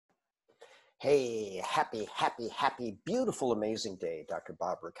Hey, happy, beautiful, amazing day. Dr.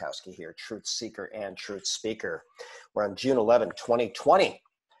 Bob Rakowski here, truth seeker and truth speaker. We're on June 11, 2020.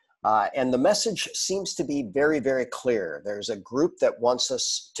 And the message seems to be very, very clear. There's a group that wants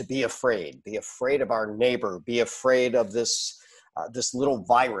us to be afraid of our neighbor, be afraid of this little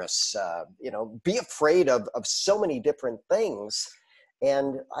virus, be afraid of so many different things.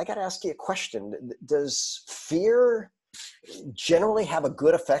 And I got to ask you a question. Does fear generally have a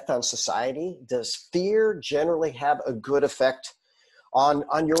good effect on society? Does fear generally have a good effect on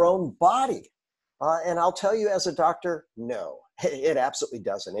your own body? And I'll tell you as a doctor, no, it absolutely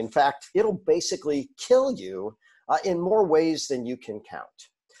doesn't. In fact, it'll basically kill you in more ways than you can count.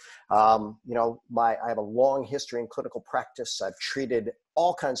 I have a long history in clinical practice. I've treated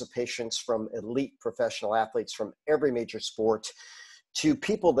all kinds of patients, from elite professional athletes from every major sport to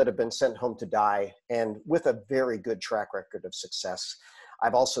people that have been sent home to die, and with a very good track record of success.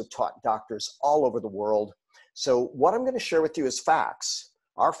 I've also taught doctors all over the world. So what I'm going to share with you is facts,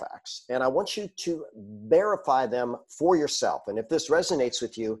 are facts, and I want you to verify them for yourself. And if this resonates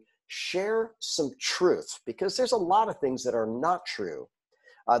with you, share some truth, because there's a lot of things that are not true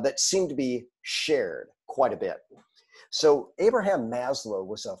that seem to be shared quite a bit. So Abraham Maslow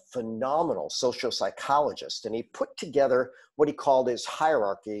was a phenomenal social psychologist, and he put together what he called his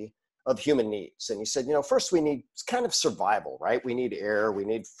hierarchy of human needs. And he said, first we need kind of survival, right? We need air, we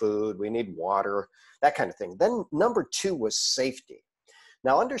need food, we need water, that kind of thing. Then number two was safety.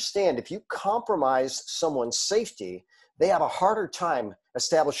 Now understand, if you compromise someone's safety, they have a harder time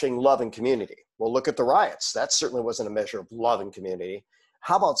establishing love and community. Well, look at the riots. That certainly wasn't a measure of love and community.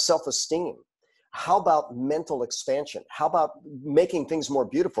 How about self-esteem? How about mental expansion? How about making things more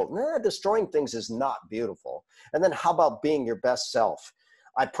beautiful? Destroying things is not beautiful. And then how about being your best self?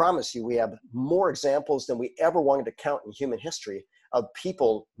 I promise you, we have more examples than we ever wanted to count in human history of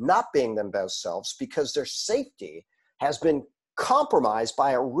people not being their best selves because their safety has been compromised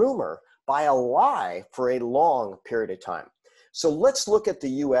by a rumor, by a lie for a long period of time. So let's look at the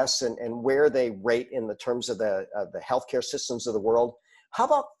US and where they rate in the terms of the healthcare systems of the world. How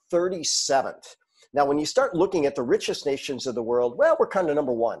about 37th? Now, when you start looking at the richest nations of the world, well, we're kind of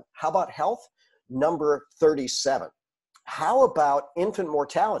number one. How about health? Number 37. How about infant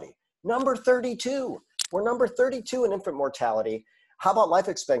mortality? Number 32. We're number 32 in infant mortality. How about life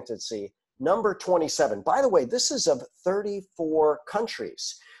expectancy? Number 27. By the way, this is of 34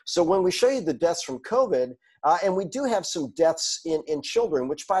 countries. So when we show you the deaths from COVID, and we do have some deaths in children,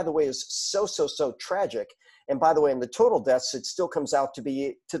 which by the way is so tragic. And by the way, in the total deaths, it still comes out to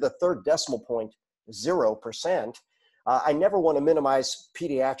be to the third decimal point, 0%. I never want to minimize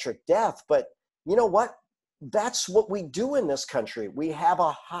pediatric death, but you know what? That's what we do in this country. We have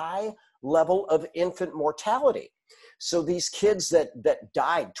a high level of infant mortality. So these kids that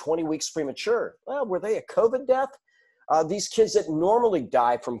died 20 weeks premature, well, were they a COVID death? These kids that normally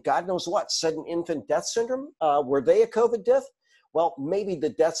die from God knows what, sudden infant death syndrome, were they a COVID death? Well, maybe the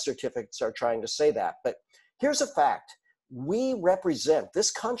death certificates are trying to say that, but here's a fact. We represent,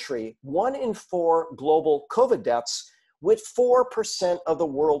 this country, 1 in 4 global COVID deaths with 4% of the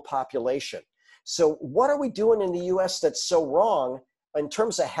world population. So what are we doing in the US that's so wrong in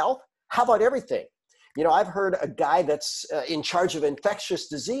terms of health? How about everything? I've heard a guy that's in charge of infectious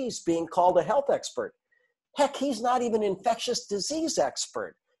disease being called a health expert. Heck, he's not even an infectious disease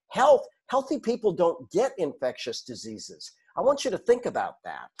expert. Healthy people don't get infectious diseases. I want you to think about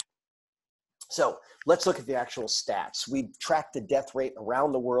that. So let's look at the actual stats. We track the death rate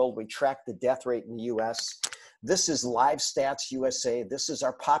around the world. We track the death rate in the US. This is Live Stats USA. This is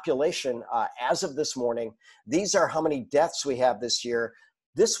our population as of this morning. These are how many deaths we have this year.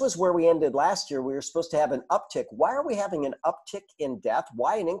 This was where we ended last year. We were supposed to have an uptick. Why are we having an uptick in death?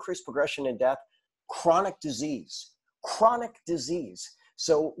 Why an increased progression in death? Chronic disease. Chronic disease.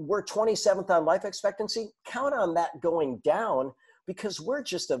 So we're 27th on life expectancy. Count on that going down, because we're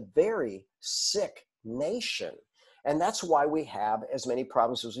just a very sick nation. And that's why we have as many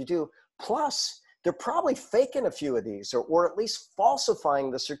problems as we do. Plus, they're probably faking a few of these, or at least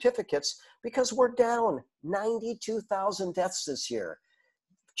falsifying the certificates, because we're down 92,000 deaths this year.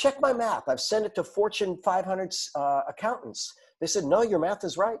 Check my math. I've sent it to Fortune 500 accountants. They said, no, your math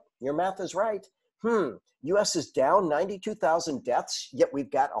is right. Your math is right. US is down 92,000 deaths, yet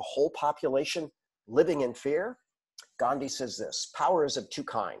we've got a whole population living in fear. Gandhi says this: power is of two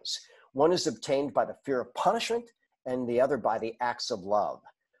kinds. One is obtained by the fear of punishment, and the other by the acts of love.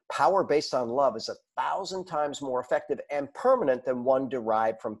 Power based on love is 1,000 times more effective and permanent than one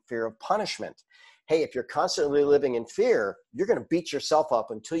derived from fear of punishment. Hey, if you're constantly living in fear, you're going to beat yourself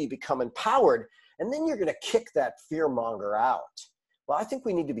up until you become empowered, and then you're going to kick that fear monger out. Well, I think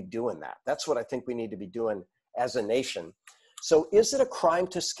we need to be doing that. That's what I think we need to be doing as a nation. So is it a crime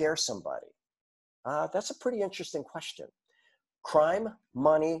to scare somebody? That's a pretty interesting question. Crime,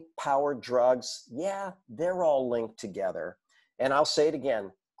 money, power, drugs, yeah, they're all linked together. And I'll say it again,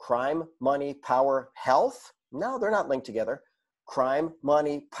 crime, money, power, health? No, they're not linked together. Crime,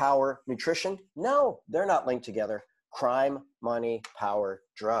 money, power, nutrition? No, they're not linked together. Crime, money, power,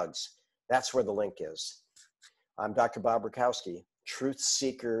 drugs. That's where the link is. I'm Dr. Bob Rakowski. Truth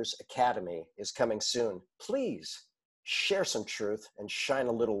Seekers Academy is coming soon. Please share some truth and shine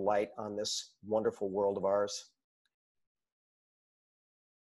a little light on this wonderful world of ours.